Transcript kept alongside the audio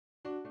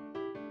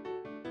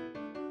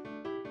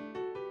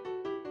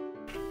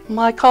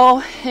My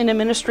call in a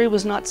ministry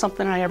was not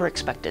something I ever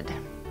expected.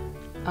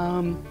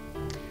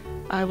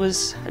 I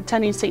was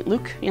attending St.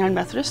 Luke United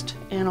Methodist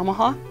in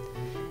Omaha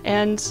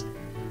and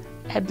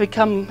had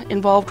become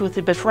involved with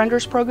the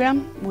Befrienders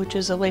program, which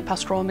is a lay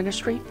pastoral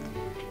ministry,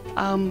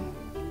 and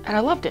I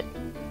loved it.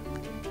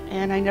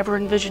 And I never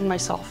envisioned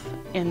myself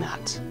in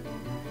that.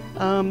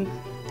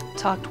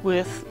 Talked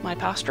with my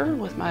pastor,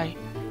 with my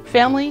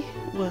family,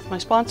 with my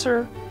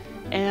sponsor,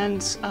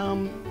 and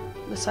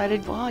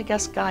decided, well, I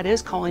guess God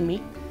is calling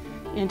me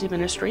into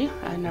ministry.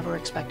 I never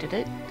expected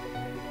it.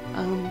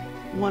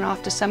 Went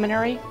off to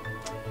seminary,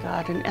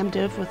 got an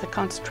MDiv with a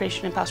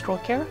concentration in pastoral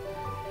care,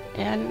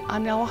 and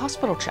I'm now a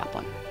hospital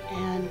chaplain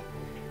and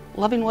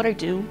loving what I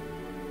do.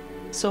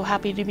 So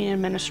happy to be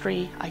in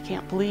ministry. I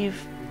can't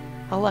believe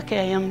how lucky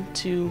I am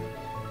to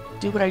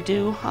do what I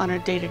do on a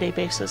day-to-day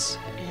basis.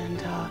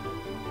 And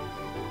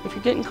if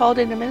you're getting called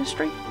into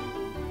ministry,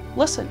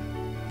 listen,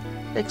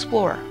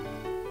 explore.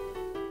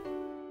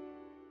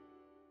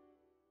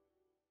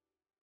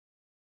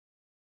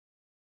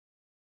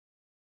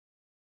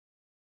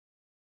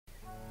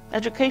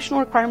 Educational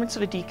requirements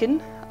of a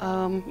deacon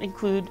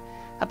include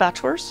a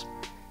bachelor's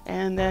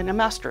and then a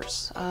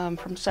master's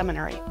from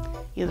seminary.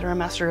 Either a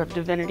Master of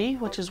Divinity,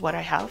 which is what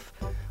I have,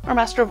 or a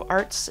Master of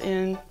Arts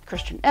in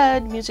Christian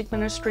Ed, music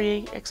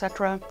ministry,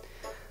 etc.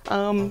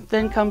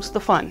 Then comes the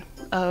fun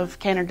of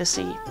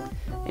candidacy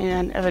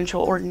and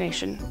eventual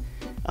ordination.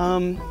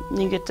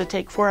 You get to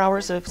take 4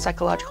 hours of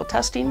psychological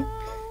testing.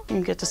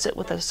 You get to sit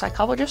with a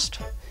psychologist.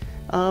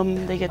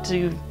 They get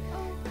to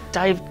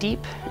dive deep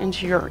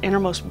into your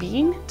innermost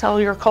being, tell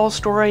your call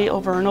story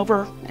over and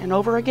over and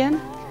over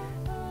again.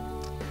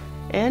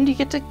 And you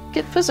get to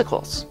get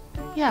physicals.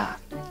 Yeah.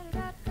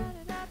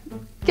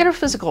 Get a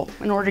physical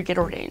in order to get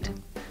ordained.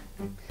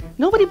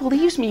 Nobody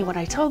believes me when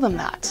I tell them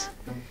that.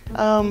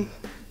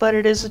 But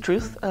it is the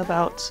truth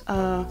about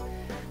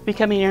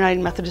becoming a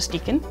United Methodist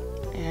deacon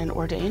and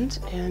ordained,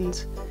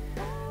 and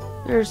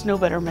there's no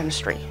better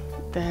ministry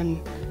than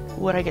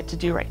what I get to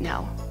do right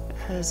now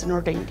as an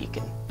ordained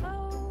deacon.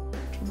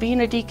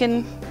 Being a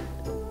deacon,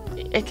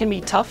 it can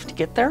be tough to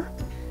get there.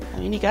 I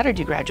mean, you got to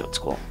do graduate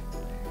school.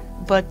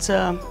 But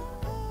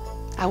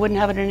I wouldn't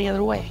have it any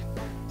other way.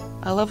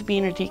 I love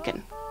being a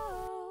deacon.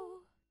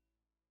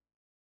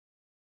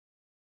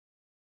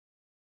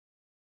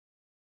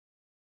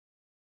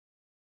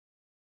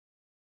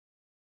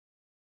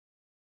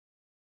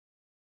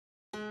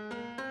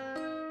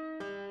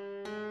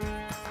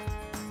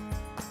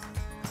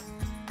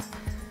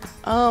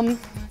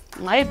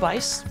 My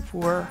advice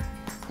for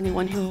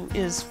anyone who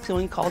is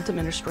feeling called to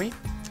ministry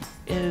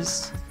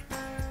is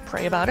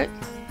pray about it,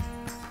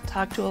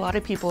 talk to a lot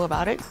of people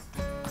about it,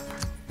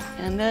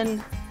 and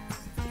then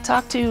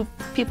talk to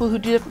people who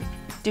do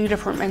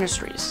different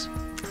ministries.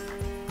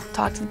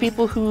 Talk to the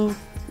people who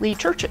lead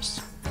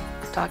churches.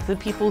 Talk to the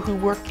people who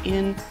work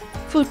in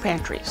food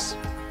pantries.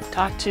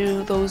 Talk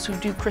to those who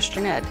do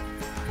Christian Ed.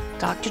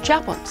 Talk to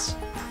chaplains.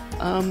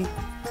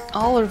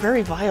 All are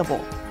very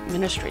viable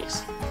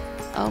ministries.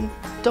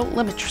 Don't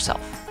limit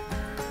yourself.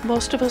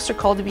 Most of us are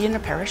called to be in a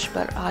parish,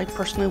 but I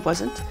personally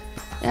wasn't,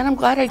 and I'm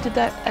glad I did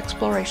that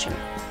exploration.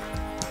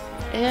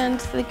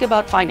 And think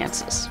about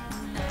finances.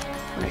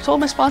 When I told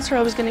my sponsor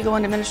I was going to go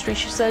into ministry,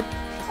 she said,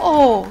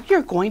 "Oh,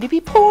 you're going to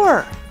be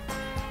poor."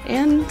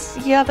 And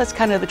yeah, that's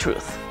kind of the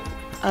truth.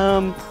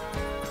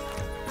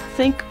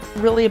 Think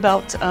really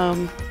about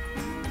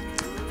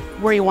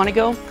where you want to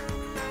go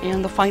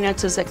and the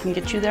finances that can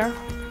get you there.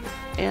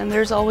 And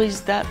there's always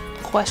that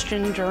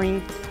question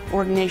during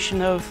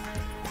ordination of,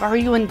 are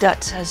you in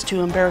debt as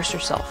to embarrass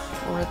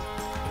yourself or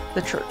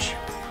the church?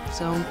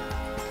 So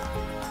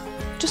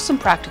just some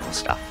practical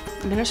stuff.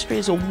 Ministry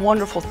is a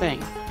wonderful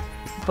thing,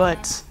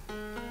 but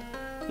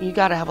you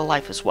got to have a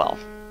life as well.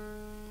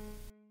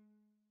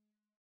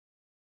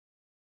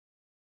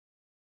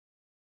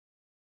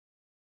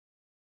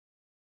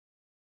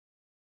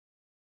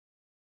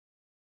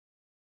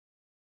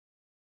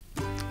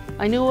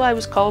 I knew I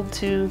was called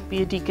to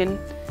be a deacon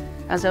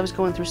as I was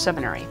going through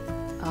seminary.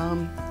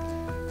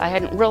 I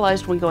hadn't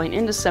realized when going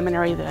into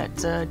seminary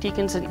that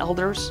deacons and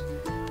elders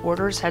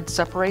orders had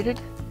separated,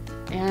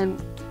 and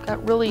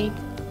got really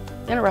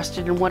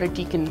interested in what a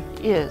deacon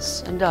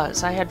is and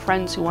does. I had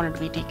friends who wanted to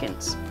be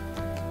deacons,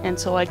 and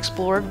so I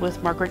explored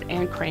with Margaret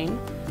Ann Crane,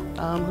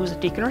 who's a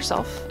deacon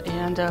herself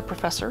and a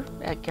professor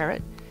at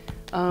Garrett,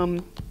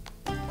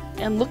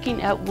 and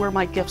looking at where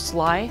my gifts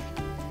lie,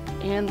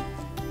 and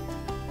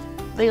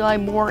they lie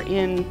more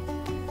in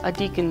a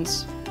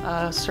deacon's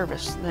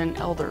service than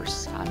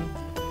elders.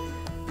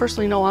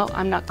 Personally, no,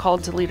 I'm not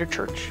called to lead a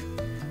church.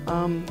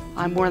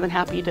 I'm more than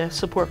happy to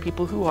support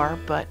people who are,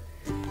 but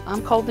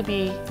I'm called to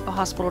be a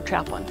hospital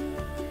chaplain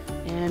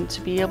and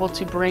to be able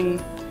to bring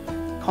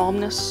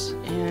calmness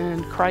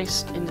and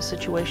Christ into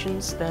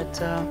situations that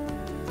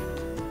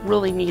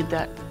really need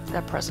that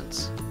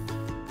presence.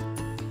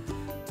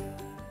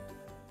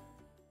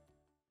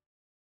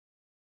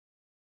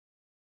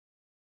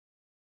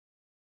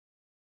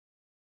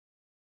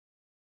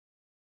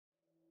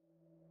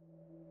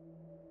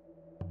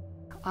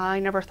 I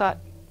never thought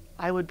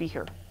I would be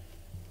here.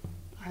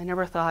 I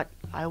never thought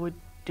I would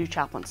do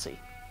chaplaincy.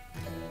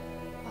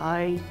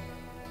 I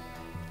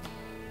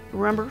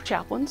remember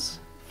chaplains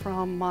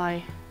from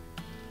my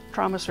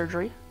trauma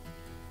surgery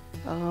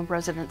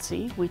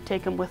residency. We'd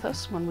take them with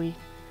us when we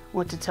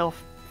went to tell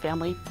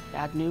family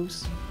bad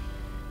news.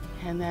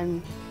 And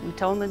then we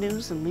tell them the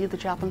news and leave the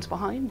chaplains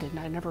behind. And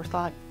I never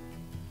thought,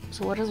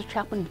 so what does a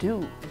chaplain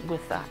do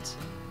with that?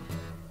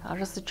 How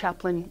does the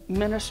chaplain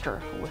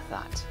minister with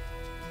that?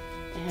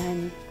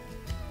 And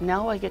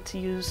now I get to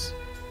use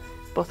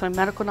both my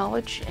medical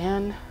knowledge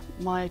and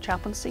my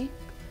chaplaincy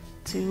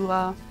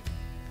to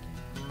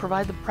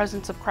provide the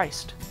presence of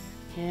Christ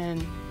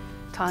in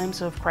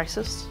times of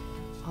crisis,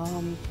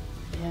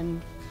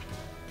 in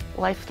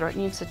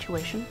life-threatening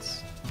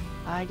situations.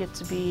 I get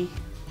to be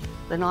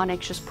the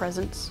non-anxious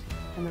presence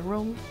in the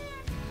room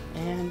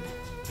and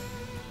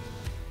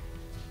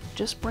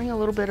just bring a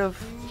little bit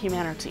of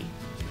humanity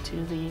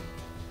to the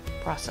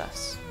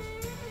process.